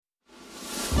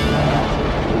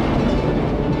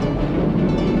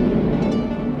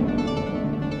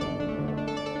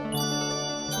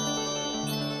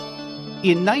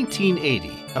In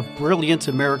 1980, a brilliant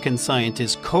American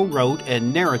scientist co-wrote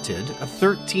and narrated a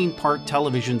 13-part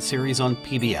television series on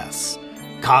PBS,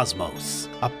 Cosmos,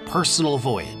 A Personal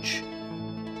Voyage.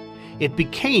 It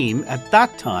became, at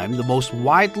that time, the most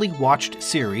widely watched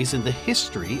series in the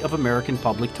history of American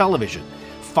public television.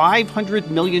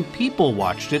 500 million people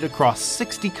watched it across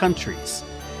 60 countries.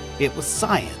 It was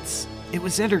science, it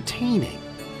was entertaining,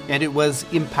 and it was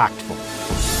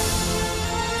impactful.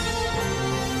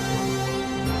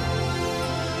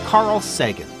 Carl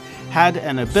Sagan had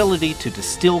an ability to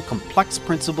distill complex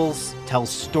principles, tell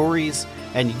stories,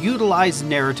 and utilize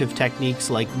narrative techniques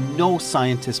like no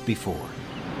scientist before.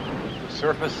 The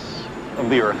surface of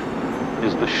the Earth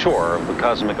is the shore of the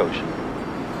cosmic ocean.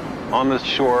 On this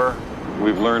shore,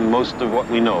 we've learned most of what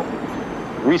we know.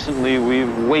 Recently,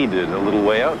 we've waded a little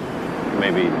way out,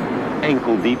 maybe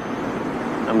ankle deep,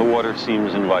 and the water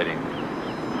seems inviting.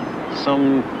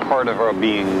 Some part of our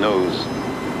being knows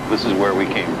this is where we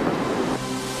came from.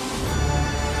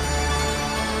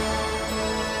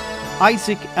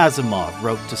 Isaac Asimov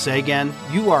wrote to Sagan,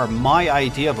 "You are my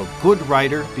idea of a good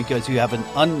writer because you have an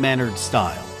unmannered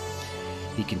style."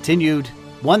 He continued,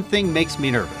 "One thing makes me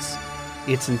nervous.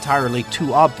 It's entirely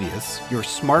too obvious. You're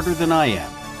smarter than I am.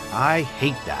 I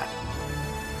hate that."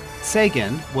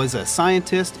 Sagan was a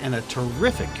scientist and a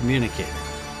terrific communicator,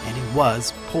 and he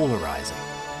was polarizing.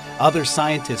 Other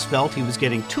scientists felt he was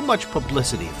getting too much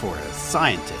publicity for a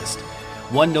scientist.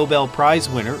 One Nobel Prize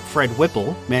winner, Fred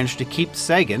Whipple, managed to keep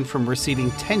Sagan from receiving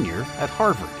tenure at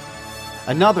Harvard.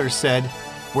 Another said,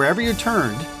 wherever you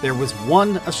turned, there was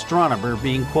one astronomer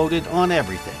being quoted on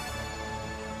everything.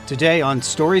 Today on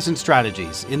Stories and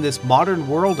Strategies, in this modern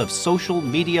world of social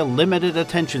media limited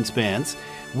attention spans,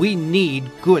 we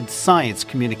need good science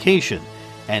communication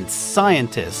and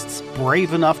scientists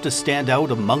brave enough to stand out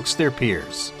amongst their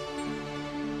peers.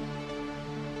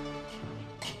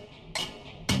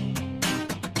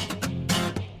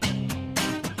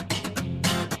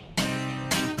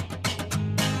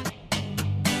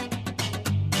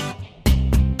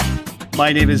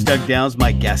 My name is Doug Downs.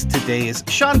 My guest today is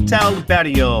Chantal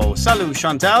Barriot. Salut,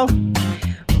 Chantal.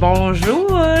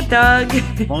 Bonjour, Doug.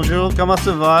 Bonjour, comment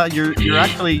ça va?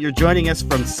 You're joining us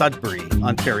from Sudbury,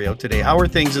 Ontario today. How are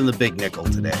things in the Big Nickel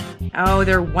today? Oh,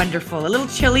 they're wonderful. A little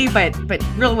chilly, but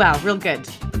real well, real good.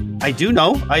 I do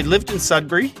know. I lived in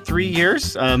Sudbury 3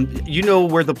 years. You know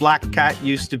where the Black Cat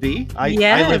used to be?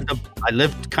 Yes. I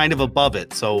lived kind of above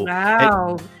it. So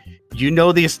wow. You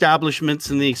know the establishments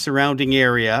in the surrounding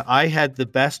area. I had the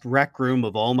best rec room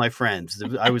of all my friends.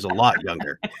 I was a lot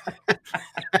younger.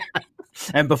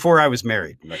 And before I was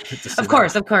married. Of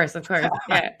course.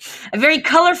 Yeah. A very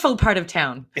colorful part of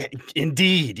town.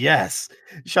 Indeed, yes.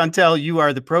 Chantal, you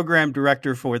are the program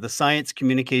director for the Science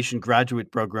Communication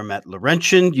Graduate Program at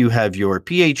Laurentian. You have your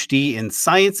PhD in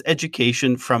Science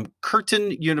Education from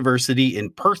Curtin University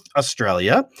in Perth,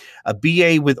 Australia, a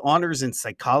BA with Honours in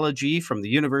Psychology from the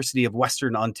University of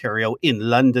Western Ontario in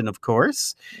London, of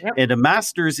course, yep, and a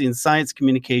Master's in Science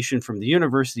Communication from the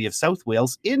University of South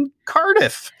Wales in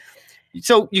Cardiff.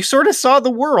 So you sort of saw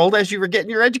the world as you were getting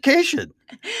your education.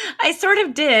 I sort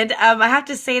of did. I have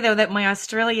to say, though, that my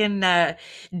Australian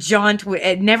jaunt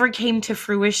it never came to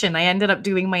fruition. I ended up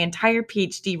doing my entire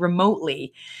PhD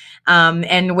remotely.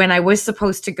 And when I was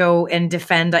supposed to go and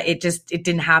defend, it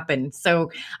didn't happen.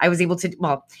 So I was able to,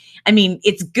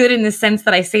 it's good in the sense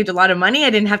that I saved a lot of money. I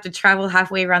didn't have to travel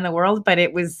halfway around the world, but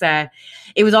it was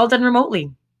all done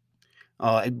remotely.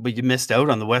 But you missed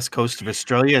out on the west coast of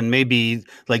Australia and maybe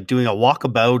like doing a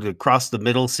walkabout across the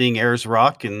middle, seeing Ayers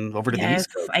Rock and over to the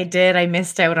east coast. I did. I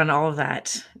missed out on all of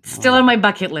that. It's still on my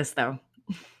bucket list, though.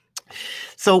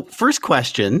 So first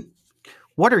question,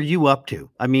 what are you up to?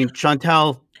 I mean,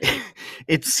 Chantal,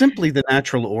 it's simply the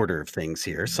natural order of things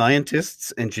here.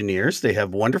 Scientists, engineers, they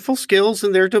have wonderful skills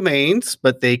in their domains,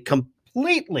 but they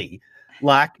completely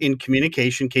lack in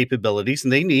communication capabilities,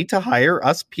 and they need to hire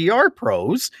us PR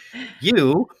pros.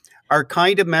 You are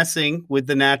kind of messing with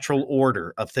the natural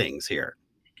order of things here.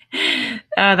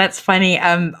 That's funny.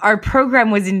 Our program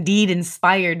was indeed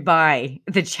inspired by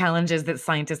the challenges that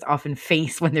scientists often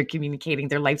face when they're communicating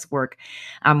their life's work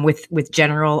with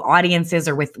general audiences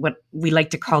or with what we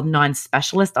like to call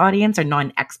non-specialist audience or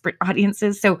non-expert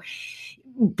audiences. So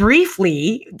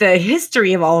briefly, the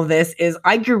history of all of this is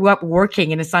I grew up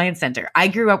working in a science center. I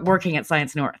grew up working at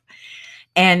Science North.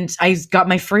 And I got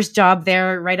my first job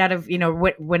there right out of,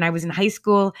 when I was in high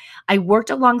school. I worked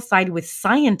alongside with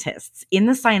scientists in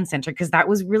the science center because that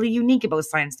was really unique about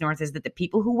Science North is that the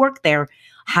people who work there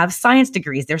have science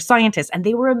degrees. They're scientists and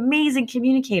they were amazing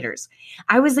communicators.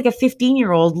 I was like a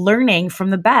 15-year-old learning from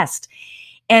the best.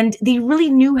 And they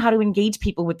really knew how to engage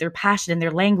people with their passion and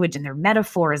their language and their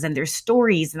metaphors and their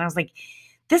stories. And I was like,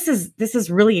 this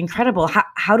is really incredible.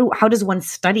 How does one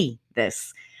study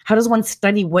this? How does one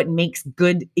study what makes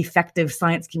good, effective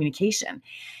science communication?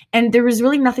 And there was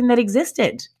really nothing that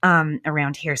existed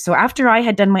around here. So after I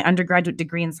had done my undergraduate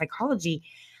degree in psychology,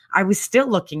 I was still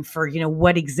looking for,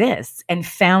 what exists, and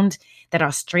found that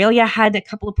Australia had a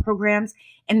couple of programs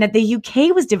and that the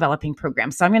UK was developing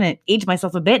programs. So I'm going to age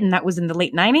myself a bit, and that was in the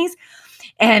late 90s.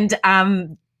 And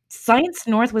Science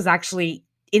North was actually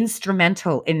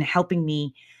instrumental in helping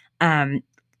me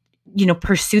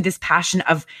pursue this passion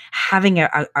of having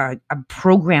a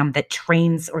program that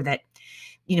trains, or that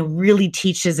really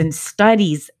teaches and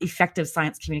studies effective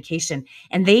science communication.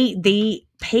 And they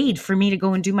paid for me to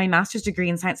go and do my master's degree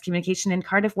in science communication in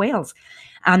Cardiff, Wales,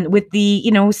 with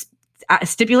the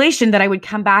stipulation that I would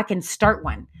come back and start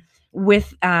one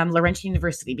with Laurentian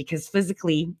University, because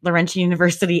physically Laurentian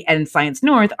University and Science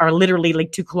North are literally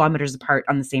like 2 kilometers apart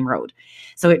on the same road.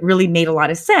 So it really made a lot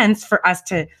of sense for us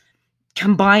to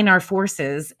combine our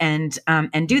forces and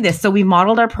do this. So we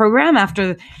modeled our program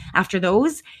after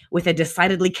those, with a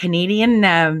decidedly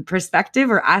Canadian perspective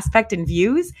or aspect and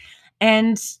views.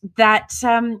 And that,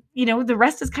 the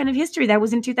rest is kind of history. That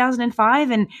was in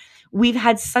 2005. And we've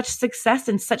had such success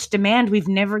and such demand. We've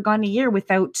never gone a year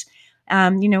without,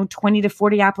 20 to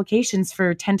 40 applications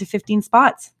for 10 to 15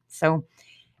 spots. So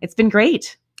it's been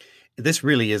great. This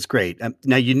really is great.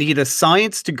 Now, you need a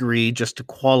science degree just to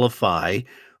qualify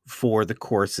for the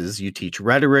courses. You teach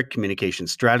rhetoric, communication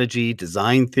strategy,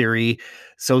 design theory,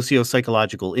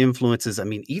 socio-psychological influences. I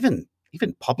mean, even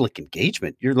public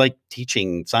engagement. You're like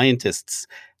teaching scientists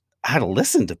how to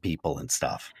listen to people and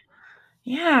stuff.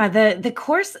 Yeah,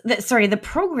 the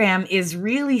program is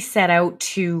really set out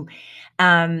to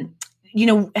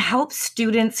help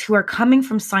students who are coming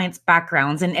from science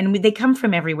backgrounds, and they come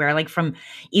from everywhere, like from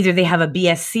either they have a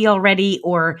BSc already,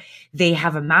 or they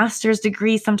have a master's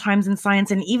degree sometimes in science.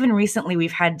 And even recently,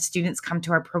 we've had students come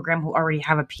to our program who already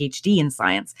have a PhD in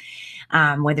science,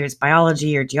 whether it's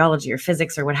biology or geology or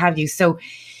physics or what have you. So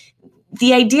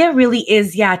the idea really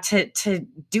is, to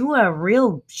do a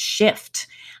real shift,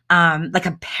 like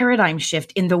a paradigm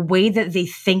shift in the way that they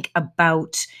think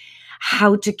about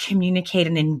how to communicate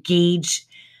and engage,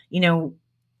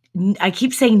 I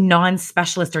keep saying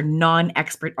non-specialist or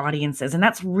non-expert audiences. And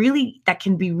that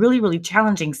can be really, really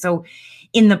challenging. So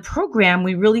in the program,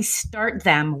 we really start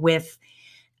them with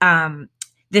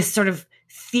this sort of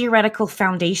theoretical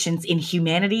foundations in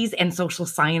humanities and social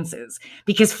sciences,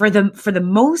 because for the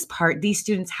most part, these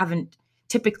students haven't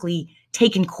typically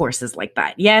taken courses like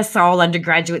that. Yes, all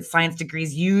undergraduate science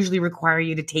degrees usually require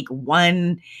you to take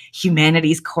one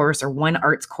humanities course or one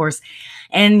arts course.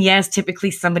 And yes,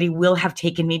 typically somebody will have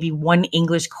taken maybe one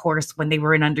English course when they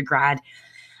were an undergrad.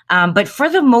 But for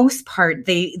the most part,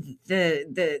 the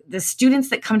students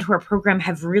that come to our program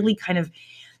have really kind of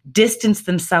distanced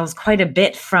themselves quite a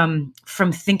bit from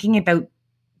thinking about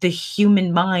the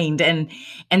human mind and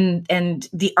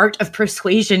the art of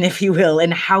persuasion, if you will,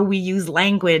 and how we use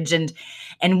language, and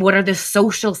what are the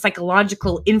social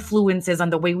psychological influences on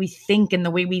the way we think and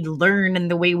the way we learn and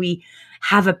the way we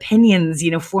have opinions,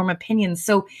 form opinions.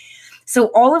 So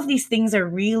all of these things are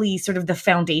really sort of the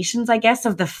foundations, I guess,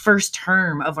 of the first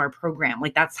term of our program.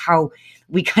 Like, that's how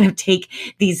we kind of take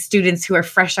these students who are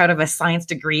fresh out of a science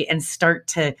degree and start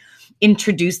to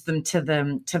introduce them to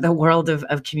the world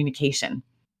of communication.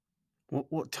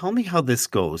 Well, tell me how this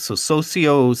goes. So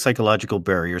socio-psychological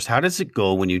barriers, how does it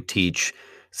go when you teach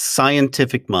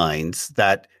scientific minds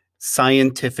that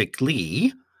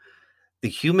scientifically the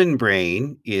human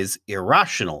brain is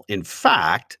irrational? In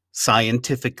fact,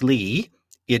 scientifically,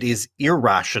 it is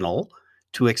irrational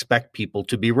to expect people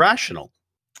to be rational.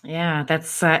 Yeah,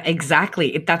 that's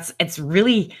exactly. That's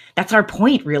our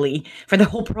point really for the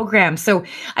whole program. So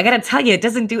I got to tell you, it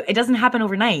doesn't happen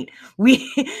overnight.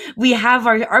 We have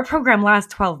our program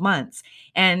lasts 12 months,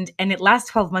 and it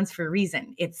lasts 12 months for a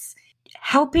reason. It's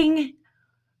helping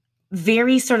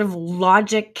very sort of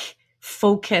logic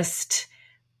focused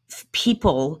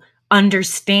people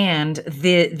understand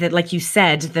the like you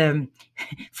said, the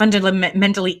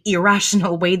fundamentally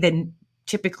irrational way that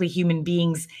typically human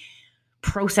beings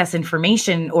process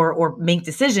information or make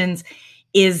decisions.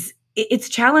 It's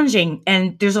challenging,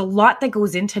 and there's a lot that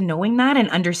goes into knowing that and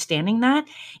understanding that.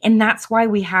 And that's why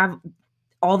we have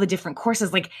all the different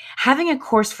courses, like having a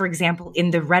course, for example,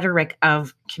 in the rhetoric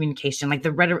of communication, like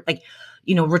the rhetoric, like,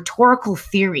 rhetorical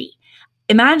theory.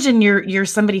 imagine you're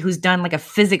somebody who's done like a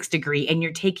physics degree and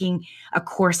you're taking a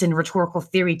course in rhetorical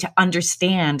theory to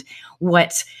understand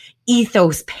what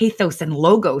ethos, pathos, and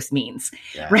logos means,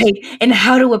 Yes. right? And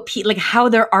how to appeal, like how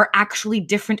there are actually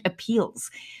different appeals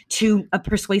to a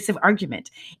persuasive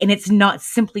argument. And it's not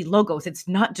simply logos. It's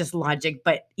not just logic,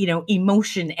 but,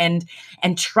 emotion and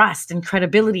trust and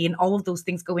credibility and all of those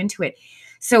things go into it.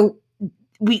 So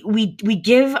we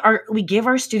give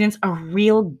our students a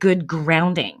real good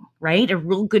grounding, right? A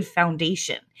real good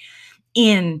foundation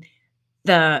in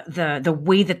the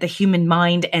way that the human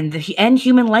mind and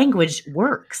human language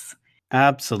works.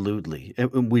 Absolutely.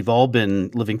 We've all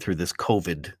been living through this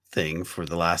COVID thing for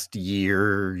the last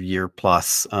year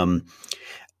plus.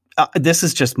 This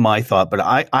is just my thought, but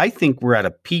I think we're at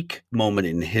a peak moment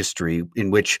in history in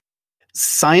which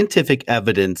scientific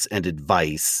evidence and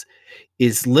advice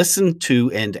is listened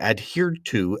to and adhered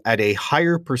to at a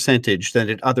higher percentage than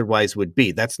it otherwise would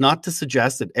be. That's not to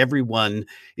suggest that everyone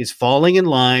is falling in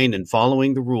line and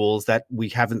following the rules. That we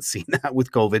haven't seen that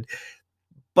with COVID,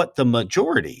 but the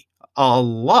majority, a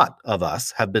lot of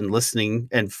us, have been listening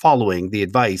and following the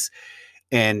advice.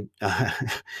 And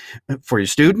for your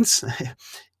students,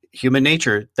 human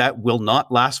nature, that will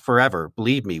not last forever.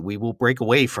 Believe me, we will break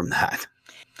away from that.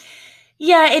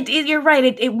 Yeah, you're right.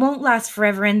 It won't last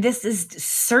forever. And this is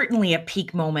certainly a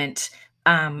peak moment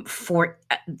for,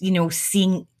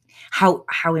 seeing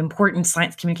how important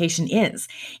science communication is.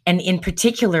 And in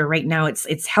particular, right now,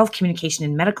 it's health communication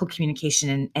and medical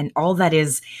communication and all that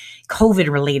is COVID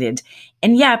related.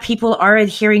 And yeah, people are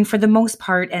adhering for the most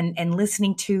part and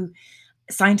listening to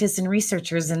scientists and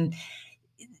researchers. And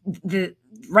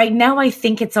right now, I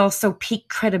think it's also peak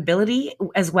credibility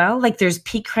as well. Like there's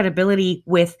peak credibility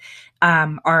with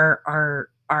our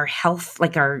health,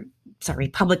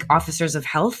 public officers of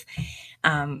health.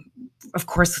 Of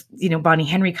course, Bonnie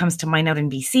Henry comes to mind out in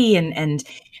BC and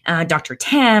Dr.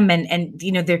 Tam and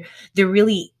they're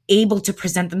really able to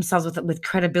present themselves with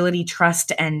credibility,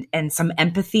 trust, and some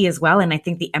empathy as well. And I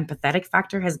think the empathetic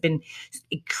factor has been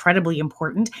incredibly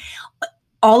important.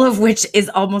 All of which is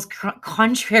almost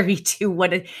contrary to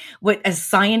what a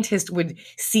scientist would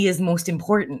see as most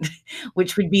important,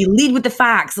 which would be lead with the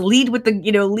facts, lead with the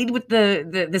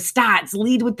stats,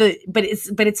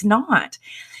 but it's not.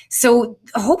 So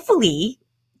hopefully,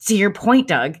 to your point,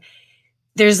 Doug,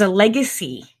 there's a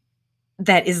legacy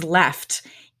that is left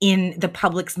in the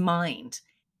public's mind.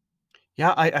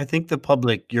 Yeah, I think the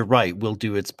public, you're right, will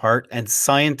do its part, and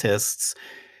scientists.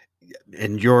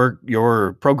 And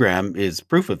your program is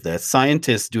proof of this.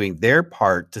 Scientists doing their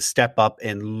part to step up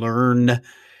and learn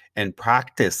and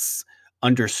practice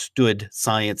understood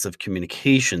science of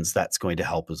communications, that's going to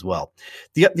help as well.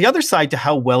 The other side to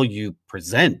how well you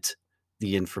present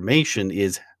the information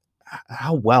is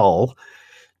how well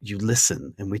you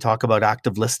listen. And we talk about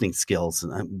active listening skills.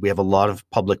 And we have a lot of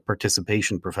public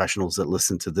participation professionals that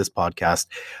listen to this podcast.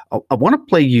 I want to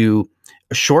play you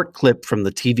a short clip from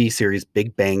the TV series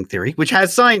Big Bang Theory, which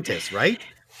has scientists, right?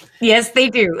 Yes, they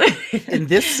do. In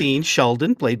this scene,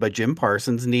 Sheldon, played by Jim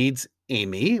Parsons, needs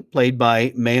Amy, played by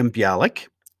Mayim Bialik,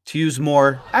 to use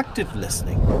more active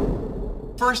listening.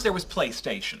 First, there was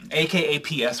PlayStation, aka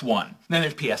PS1. Then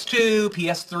there's PS2,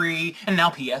 PS3, and now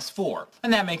PS4.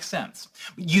 And that makes sense.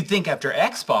 You'd think after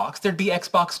Xbox, there'd be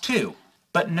Xbox 2.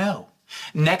 But no.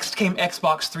 Next came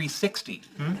Xbox 360.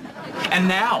 And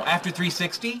now, after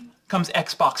 360, comes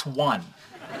Xbox One.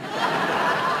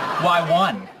 Why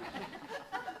one?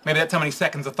 Maybe that's how many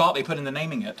seconds of thought they put into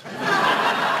naming it.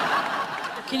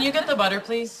 Can you get the butter,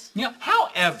 please?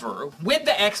 However, with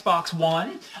the Xbox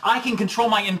One, I can control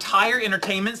my entire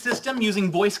entertainment system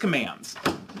using voice commands.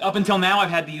 Up until now, I've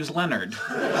had to use Leonard.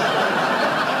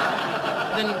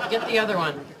 Then get the other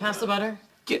one. Pass the butter.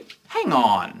 Hang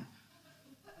on.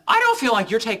 I don't feel like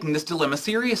you're taking this dilemma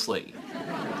seriously.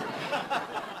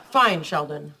 Fine,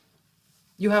 Sheldon.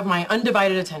 You have my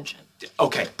undivided attention.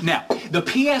 Okay, now, the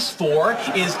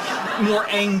PS4 is more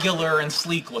angular and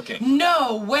sleek looking.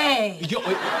 No way!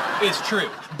 It's true.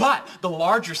 But the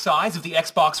larger size of the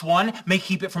Xbox One may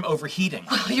keep it from overheating.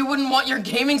 Well, you wouldn't want your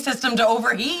gaming system to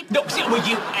overheat? No,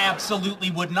 you absolutely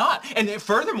would not. And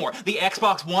furthermore, the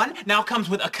Xbox One now comes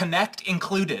with a Kinect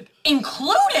included.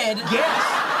 Included?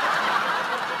 Yes.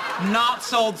 Not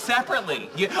sold separately.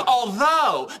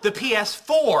 Although the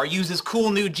PS4 uses cool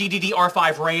new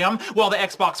GDDR5 RAM, while the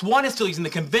Xbox One is still using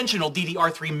the conventional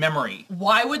DDR3 memory.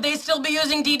 Why would they still be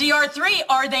using DDR3?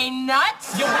 Are they nuts?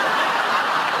 See,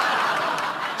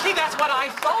 that's what I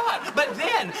thought. But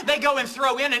then they go and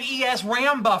throw in an ES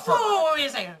RAM buffer. Oh, wait a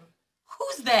second.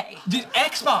 Who's they?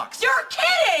 Xbox. You're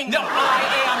kidding! No, I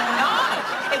am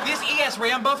not. And this ES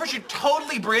RAM buffer should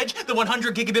totally bridge the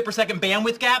 100 gigabit per second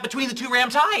bandwidth gap between the two RAM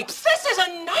types. This is a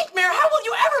nightmare. How will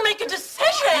you ever make a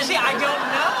decision? See, I don't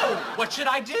know. What should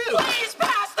I do? Please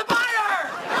pass the butter!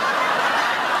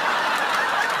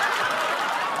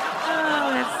 Oh,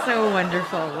 that's so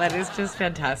wonderful. That is just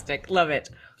fantastic. Love it.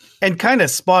 And kind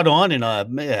of spot on in a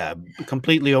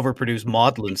completely overproduced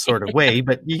maudlin sort of way.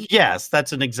 But yes,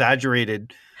 that's an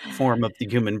exaggerated form of the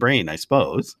human brain, I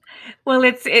suppose. Well,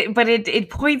 it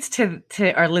points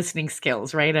to our listening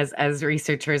skills, right? As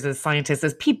researchers, as scientists,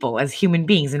 as people, as human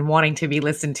beings, and wanting to be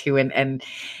listened to and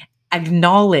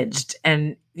acknowledged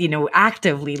and,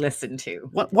 actively listened to.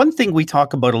 One thing we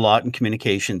talk about a lot in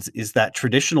communications is that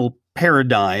traditional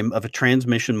paradigm of a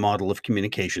transmission model of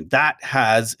communication that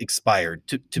has expired.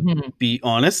 To be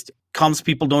honest, comms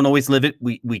people don't always live it.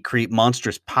 We create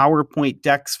monstrous PowerPoint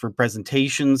decks for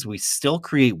presentations. We still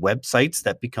create websites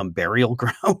that become burial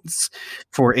grounds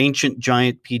for ancient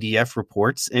giant PDF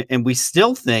reports. And we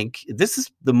still think, this is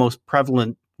the most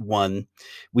prevalent one,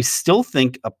 we still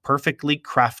think a perfectly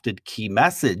crafted key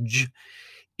message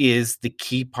is the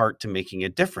key part to making a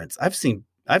difference. I've seen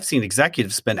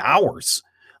executives spend hours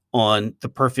on the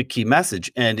perfect key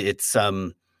message, and it's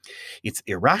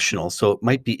irrational. So it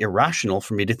might be irrational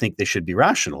for me to think they should be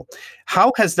rational.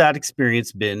 How has that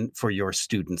experience been for your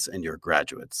students and your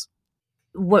graduates?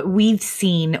 What we've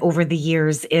seen over the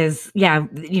years is,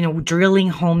 drilling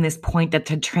home this point that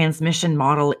the transmission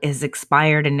model is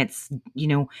expired. And it's,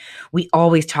 we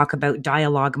always talk about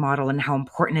dialogue model and how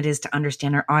important it is to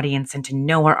understand our audience and to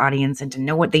know our audience and to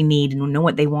know what they need and know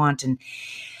what they want. And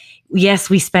yes,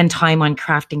 we spend time on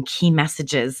crafting key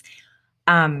messages.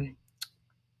 The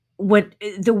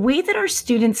way that our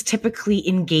students typically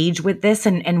engage with this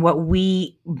and what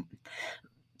we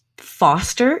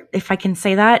foster, if I can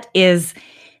say that, is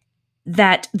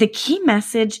that the key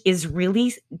message is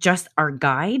really just our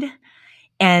guide,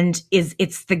 and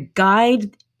it's the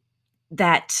guide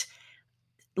that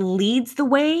leads the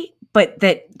way, but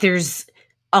that there's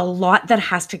a lot that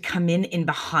has to come in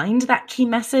behind that key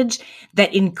message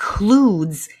that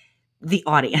includes the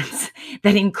audience,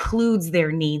 that includes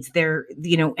their needs, their,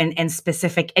 and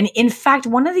specific. And in fact,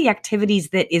 one of the activities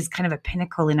that is kind of a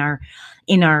pinnacle in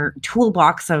our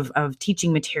toolbox of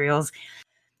teaching materials,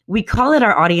 we call it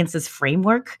our audience's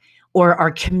framework, or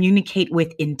our communicate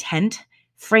with intent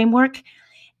framework.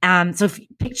 So if you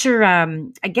picture,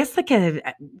 I guess like a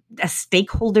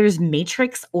stakeholders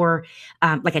matrix, or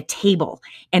like a table,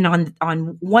 and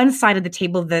on one side of the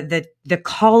table, the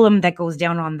column that goes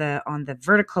down on the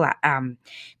vertical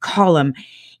column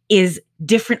is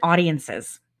different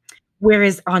audiences,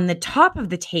 whereas on the top of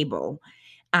the table,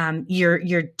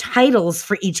 your titles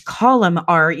for each column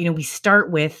are, we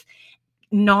start with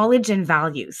knowledge and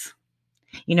values.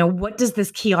 What does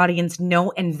this key audience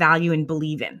know and value and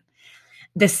believe in?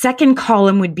 The second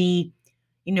column would be,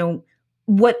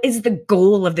 what is the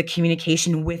goal of the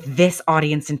communication with this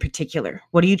audience in particular?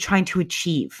 What are you trying to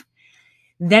achieve?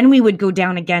 Then we would go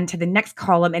down again to the next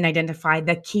column and identify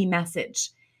the key message,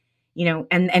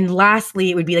 and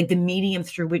lastly, it would be like the medium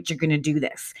through which you're going to do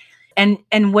this.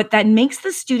 And what that makes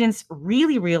the students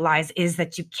really realize is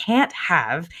that you can't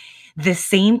have the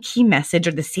same key message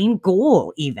or the same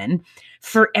goal even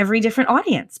for every different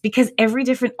audience, because every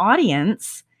different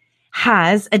audience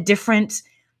has a different,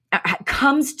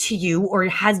 comes to you or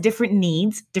has different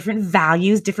needs, different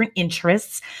values, different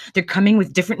interests. They're coming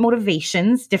with different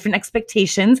motivations, different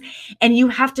expectations, and you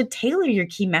have to tailor your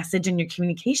key message and your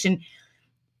communication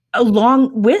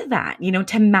along with that,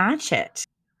 to match it.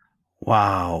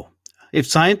 Wow. If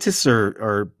scientists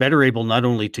are better able not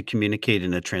only to communicate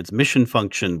in a transmission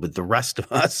function with the rest of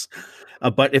us,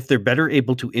 but if they're better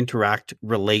able to interact,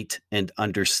 relate, and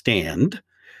understand,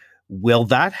 will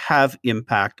that have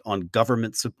impact on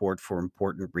government support for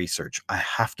important research? I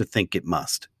have to think it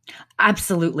must.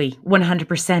 Absolutely,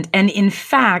 100%. And in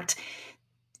fact,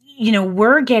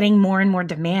 we're getting more and more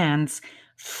demands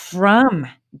from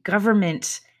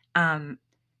government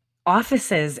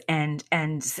offices and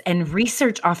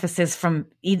research offices from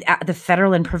at the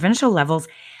federal and provincial levels,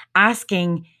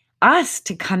 asking us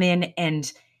to come in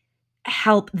and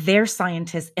help their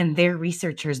scientists and their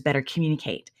researchers better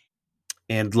communicate.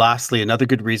 And lastly, another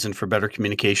good reason for better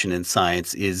communication in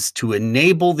science is to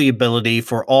enable the ability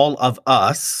for all of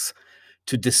us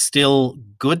to distill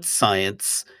good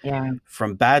science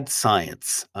from bad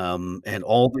science, and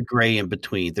all the gray in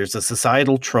between. There's a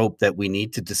societal trope that we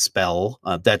need to dispel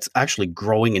that's actually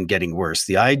growing and getting worse.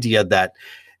 The idea that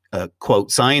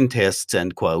quote, scientists,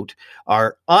 end quote,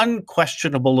 are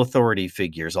unquestionable authority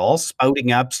figures, all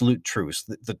spouting absolute truths.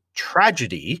 The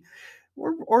tragedy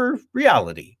or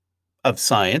reality of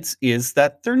science is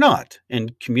that they're not.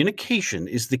 And communication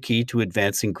is the key to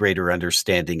advancing greater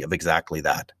understanding of exactly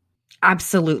that.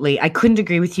 Absolutely. I couldn't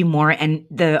agree with you more. And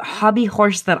the hobby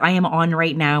horse that I am on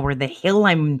right now, or the hill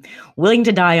I'm willing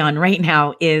to die on right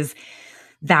now, is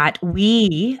that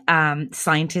we,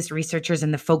 scientists, researchers,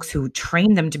 and the folks who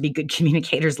train them to be good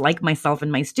communicators, like myself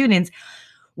and my students,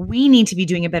 we need to be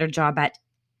doing a better job at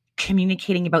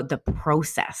communicating about the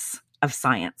process of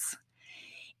science.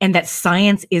 And that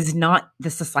science is not the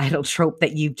societal trope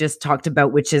that you've just talked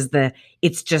about, which is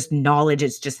it's just knowledge,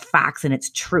 it's just facts, and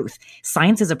it's truth.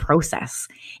 Science is a process.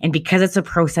 And because it's a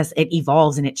process, it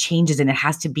evolves and it changes, and it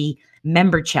has to be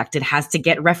member checked. It has to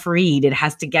get refereed. It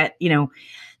has to get,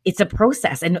 it's a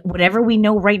process. And whatever we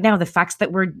know right now, the facts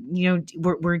that we're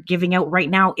giving out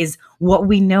right now is what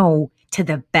we know to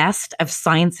the best of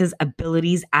science's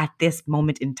abilities at this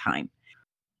moment in time.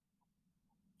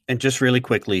 And just really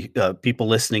quickly, people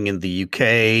listening in the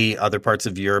UK, other parts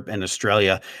of Europe and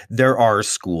Australia, there are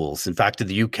schools. In fact, in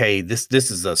the UK, this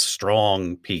is a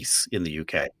strong piece in the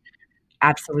UK.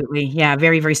 Absolutely. Yeah,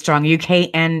 very, very strong. UK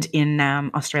and in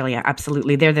Australia.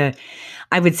 Absolutely.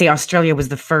 I would say Australia was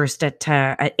the first at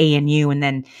ANU, and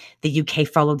then the UK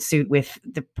followed suit with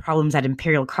the programs at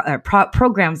Imperial College,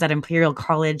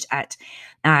 at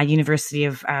University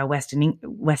of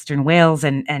Western Wales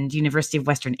and University of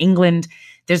Western England.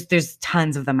 There's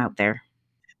tons of them out there.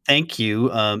 Thank you.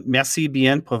 Merci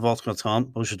bien pour votre temps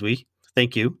aujourd'hui.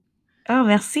 Thank you. Oh,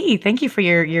 merci. Thank you for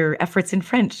your efforts in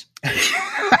French.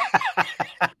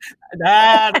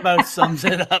 That about sums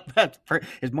it up.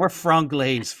 It's more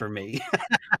franglais for me.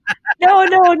 No,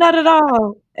 not at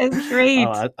all. It's great.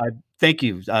 I thank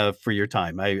you for your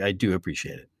time. I do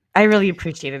appreciate it. I really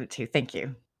appreciated it too. Thank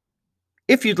you.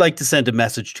 If you'd like to send a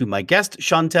message to my guest,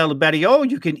 Chantal Barriot,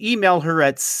 you can email her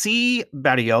at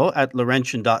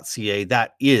cbarriot@laurentian.ca.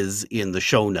 That is in the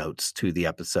show notes to the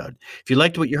episode. If you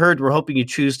liked what you heard, we're hoping you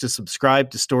choose to subscribe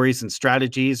to Stories and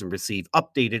Strategies and receive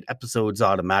updated episodes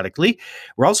automatically.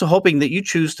 We're also hoping that you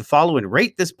choose to follow and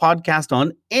rate this podcast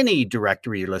on any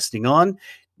directory you're listening on.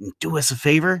 And do us a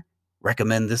favor,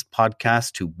 recommend this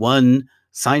podcast to one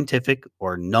scientific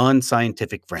or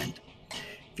non-scientific friend.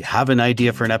 If you have an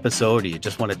idea for an episode or you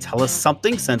just want to tell us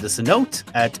something, send us a note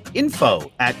at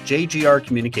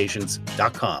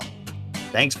info@jgrcommunications.com.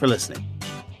 Thanks for listening.